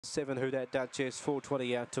7 Who Dat Duchess,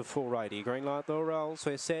 420 out to 480. Green light the rolls.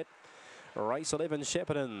 We're set. Race 11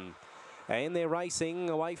 Shepparton. And they're racing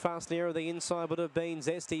away fast nearer the inside would have been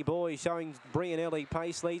Zesty Boy, showing brilliant early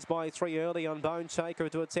pace, leads by 3 early on Bone Shaker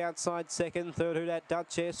to its outside second. Third Who Dat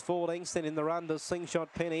Duchess, 4 lengths, then in the run to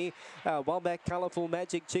Slingshot Penny. Well back Colourful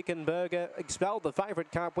Magic Chicken Burger expelled the favourite,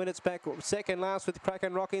 can't win, it's back second last with Crack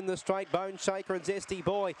and Rock in the straight. Bone Shaker and Zesty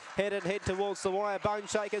Boy head towards the wire. Bone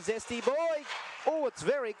Shaker, Zesty Boy. Oh, it's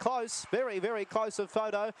very close, very close a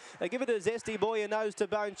photo. Give it to Zesty Boy, a nose to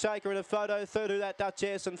Bone Shaker in a photo. Third Who Dat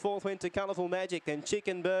Duchess and fourth went to Colourful Magic, then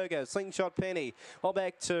Chicken Burger, Slingshot Penny. All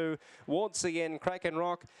back to Warts again, Crack and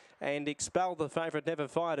Rock, and expelled the favourite, never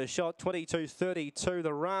fired a shot. 22.32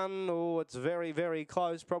 the run. Oh, it's very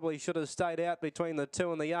close. Probably should have stayed out between the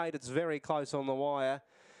 2 and the 8. It's very close on the wire.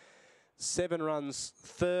 7 runs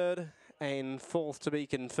third and fourth to be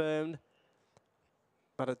confirmed.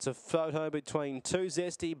 But it's a photo between 2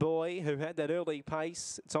 Zesty Boy, who had that early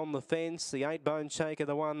pace. It's on the fence. The 8 Bone Shaker,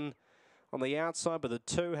 the one on the outside, but the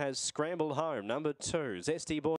 2 has scrambled home. Number 2, Zesty Boy.